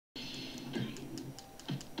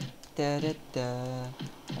Da, da, da.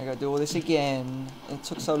 I gotta do all this again. It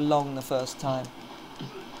took so long the first time.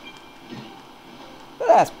 But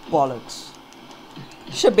that's bollocks.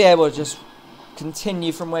 You should be able to just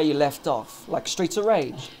continue from where you left off, like Streets of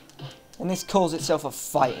Rage. And this calls itself a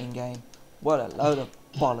fighting game. What a load of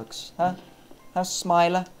bollocks, huh? Huh,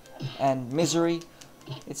 Smiler and Misery?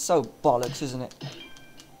 It's so bollocks, isn't it?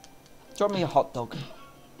 Drop me a hot dog.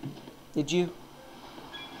 Did you?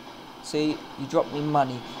 See, you dropped me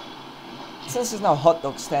money. Since there's no hot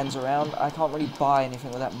dog stands around, I can't really buy anything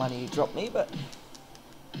with that money you dropped me, but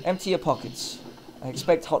empty your pockets. I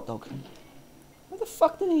expect hot dog. What the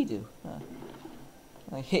fuck did he do?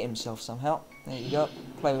 He hit himself somehow. There you go.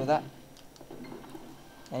 Play with that.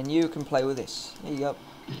 And you can play with this. There you go.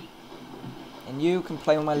 And you can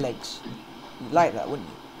play with my legs. You'd like that, wouldn't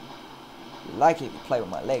you? You'd like it if you play with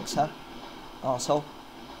my legs, huh? Arsehole.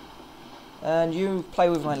 And you play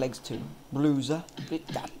with my legs too. Bruiser.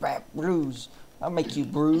 Bruise. I'll make you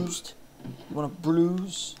bruised. You want to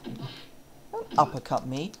bruise? Don't uppercut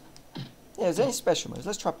me. Yeah, is there any special moves?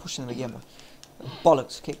 Let's try pushing them again. A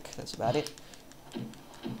bollocks kick, that's about it.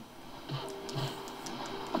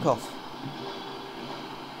 Fuck off.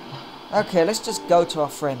 Okay, let's just go to our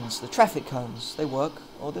friends. The traffic cones. They work.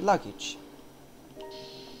 Or the luggage.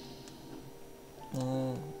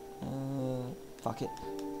 Fuck it.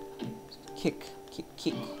 Kick. Kick,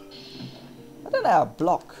 kick. I don't know how to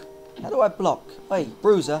block. How do I block? Hey,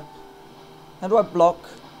 Bruiser. How do I block?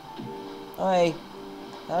 Hey.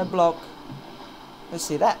 How do I block? Let's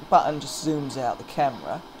see, that button just zooms out the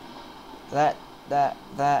camera.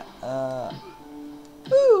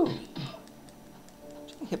 Woo!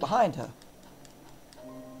 Hit behind her.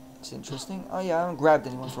 That's interesting. Oh yeah, I haven't grabbed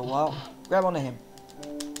anyone for a while. Grab onto him.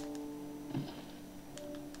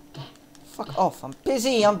 Fuck off, I'm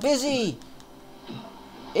busy, I'm busy!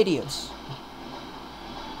 Idiots.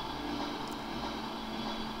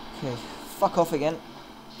 Okay, fuck off again.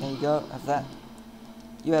 There you go, have that.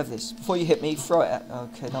 You have this. Before you hit me, throw it at...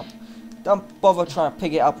 Okay, don't bother trying to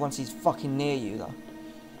pick it up once he's fucking near you, though.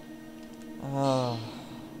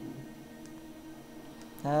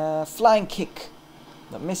 Flying kick.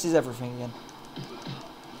 That misses everything again.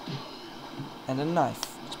 And a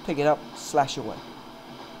knife. Just pick it up, slash away.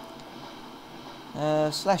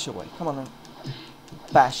 Slash away. Come on then.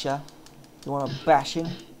 Basher. You want a bashing?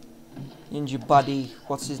 You and your buddy,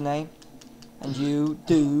 what's his name? And you,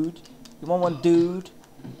 dude. You want one, dude?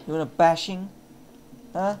 You want a bashing?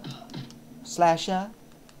 Huh? Slasher?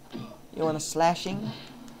 You want a slashing?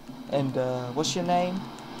 And what's your name?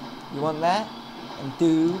 You want that? And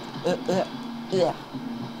dude,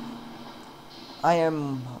 I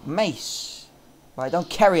am Mace, but I don't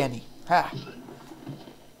carry any. Ha!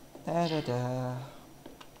 Da da da.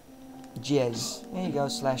 Jez. Here you go,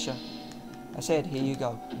 Slasher. I said, here you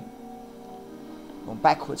go. Going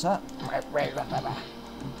backwards, huh?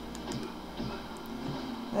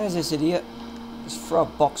 There's this idiot. Just throw a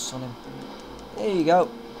box on him. There you go.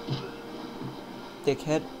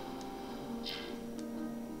 Dickhead.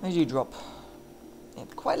 Where'd you drop? Yeah,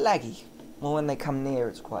 quite laggy. Well, when they come near,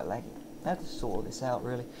 it's quite laggy. I have to sort this out,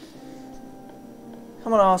 really.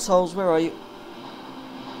 Come on, arseholes, where are you?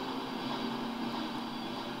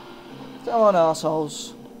 Come on,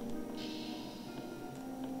 arseholes.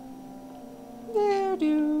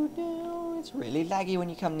 It's really laggy when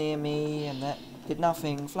you come near me, and that did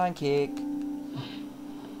nothing. Flying kick.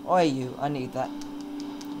 Oi, you, I need that.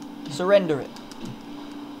 Surrender it.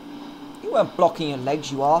 You weren't blocking your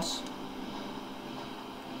legs, you arse.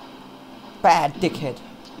 Bad dickhead.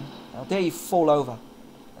 How dare you fall over.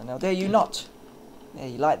 And how dare you not. Yeah,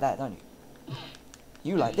 you like that, don't you?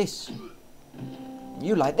 You like this.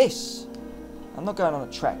 You like this. I'm not going on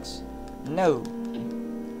the tracks. No.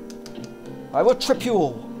 I will trip you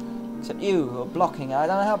all. Except you who are blocking. I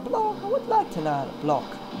don't know how to block. I would like to know how to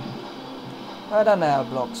block. I don't know how to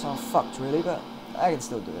block, so I'm fucked really, but I can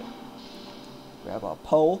still do it. Grab our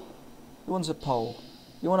pole. Who wants a pole?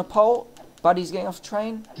 You want a pole? Buddy's getting off the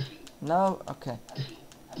train? No? Okay.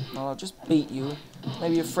 Well, I'll just beat you.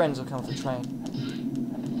 Maybe your friends will come off the train.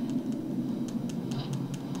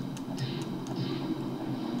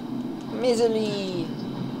 Misery!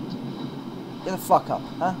 Get the fuck up,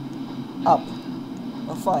 huh? Up.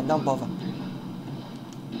 Oh, fine, don't bother.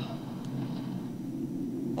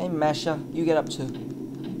 Hey, Masher, you get up too.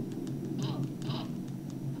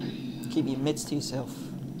 Keep your mitts to yourself.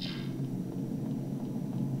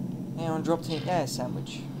 Anyone dropped any air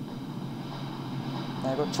sandwich?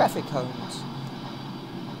 Now I've got traffic cones.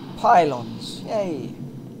 Pylons. Yay.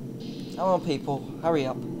 Come on, people. Hurry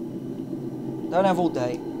up. Don't have all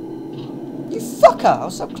day. You fucker! I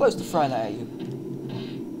was so close to throwing that at you.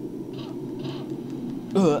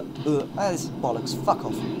 This is bollocks. Fuck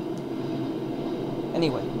off.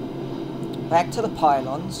 Anyway, back to the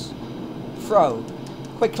pylons. Throw.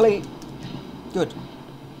 Quickly. Good.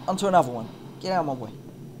 Onto another one. Get out of my way.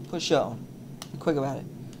 Put a shirt on. Be quick about it.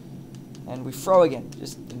 And we throw again.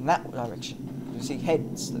 Just in that direction. You see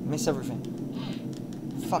heads that miss everything.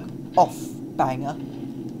 Fuck off, banger.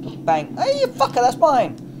 Bang. Hey, you fucker, that's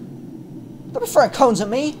mine. Don't be throwing cones at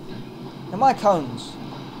me. They're my cones.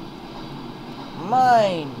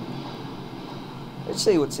 Mine. Let's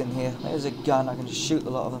see what's in here. There's a gun. I can just shoot a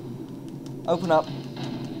lot of them. Open up.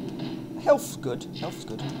 Health's good. Health's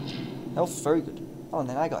good. Health's very good. Oh, and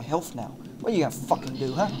then I got health now. What are you gonna fucking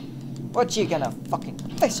do, huh? What you gonna fucking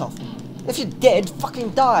face off? If you're dead,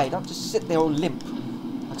 fucking die. Don't just sit there all limp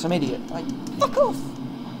like some idiot. Like, fuck off.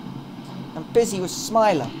 I'm busy with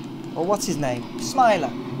Smiler, or what's his name?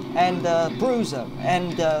 Smiler, and Bruiser,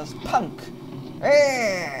 and Punk.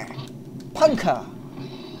 Punker.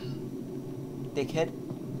 Dickhead.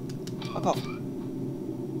 Fuck off.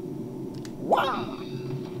 Wow.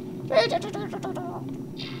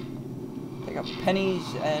 Pick up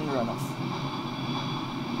pennies and run off.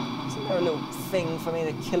 Isn't there a little thing for me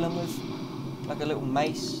to kill him with? Like a little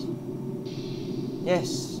mace?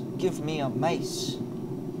 Yes, give me a mace.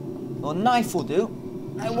 Or a knife will do.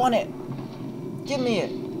 I want it. Give me it.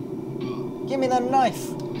 Give me that knife.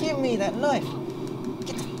 Give me that knife.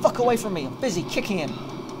 Get the fuck away from me. I'm busy kicking him.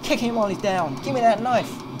 Kicking him while he's down. Give me that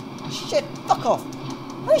knife. Shit, fuck off.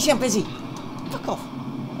 Let me see I'm busy. Fuck off.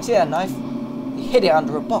 I see that knife. He hid it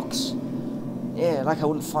under a box. Yeah, like I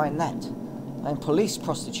wouldn't find that. I'm police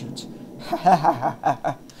prostitute.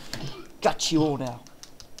 Got you all now.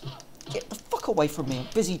 Get the fuck away from me. I'm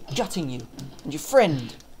busy gutting you. And your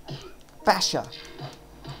friend. Basher.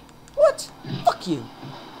 What? Fuck you.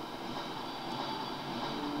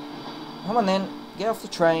 Come on then. Get off the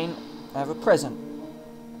train. I have a present.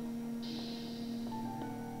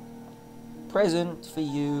 Present for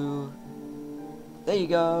you. There you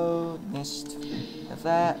go. Missed. Have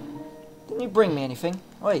that. Didn't you bring me anything?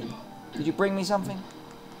 Wait. Did you bring me something?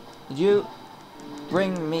 Did you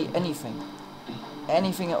bring me anything?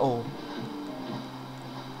 Anything at all?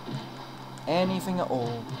 Anything at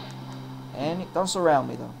all? Don't surround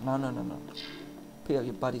me though. No, no, no, no. Pick up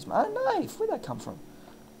your buddy's knife. Where'd that come from?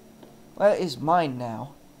 Well, it is mine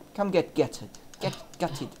now. Come get gutted. Get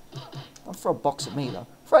gutted. Don't throw a box at me though.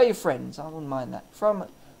 Throw your friends. I wouldn't mind that. Throw them at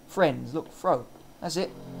friends. Look, throw. That's it.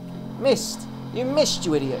 Missed. You missed,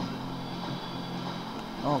 you idiot.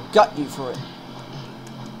 I'll gut you for it.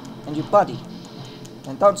 And your buddy.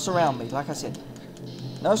 And don't surround me, like I said.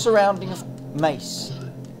 No surrounding of mace.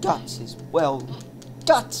 Guts is, well,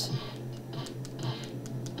 guts.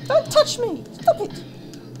 Don't touch me. Stop it.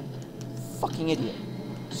 Fucking idiot.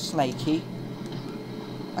 Snakey.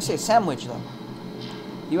 I see a sandwich though.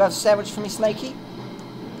 You have a sandwich for me, Snakey?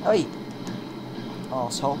 Hey.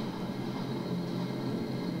 Arsehole.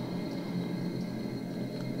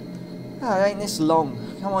 Oh, ain't this long.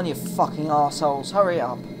 Come on, you fucking arseholes. Hurry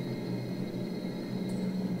up.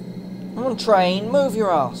 Come on, train. Move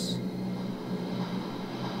your ass.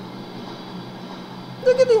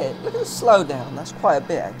 Look at it. Look at the slowdown. That's quite a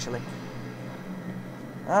bit, actually.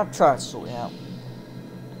 I'll try to sort it out.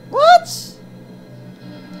 What?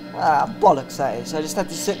 Ah, bollocks that is. I just had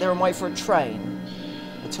to sit there and wait for a train.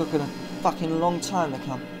 It took a fucking long time to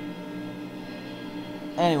come.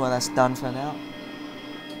 Anyway, that's done for now.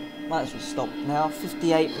 Might as well stop now.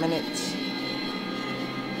 58 minutes.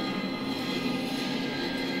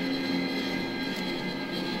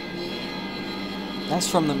 That's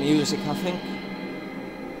from the music, I think.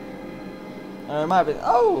 It might be.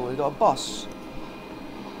 Oh, we got a boss.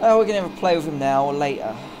 Oh, we're gonna have a play with him now or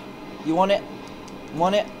later. You want it?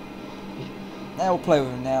 Want it? Now we'll play with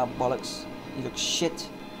him now, bollocks. You look shit.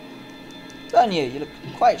 Don't you? You look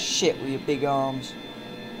quite shit with your big arms.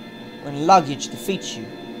 When luggage defeats you.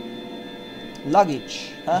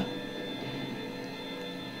 Luggage, huh?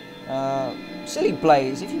 Silly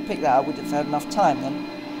Blaze, if you picked that up, we'd have had enough time then.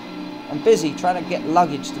 I'm busy trying to get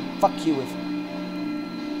luggage to fuck you with.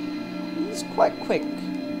 He's quite quick.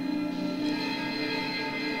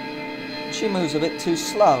 She moves a bit too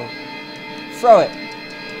slow. Throw it.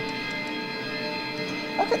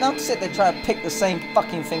 I could not sit there trying to pick the same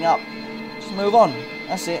fucking thing up. Just move on.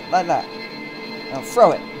 That's it, like that. Now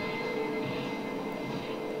throw it.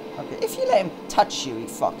 Okay, if you let him touch you, he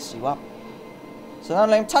fucks you up. So don't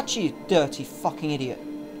let him touch you, you dirty fucking idiot.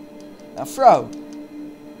 Now throw.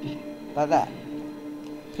 Like that.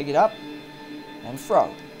 Pick it up. And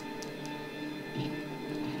throw.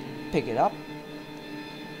 Pick it up.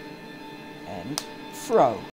 And throw.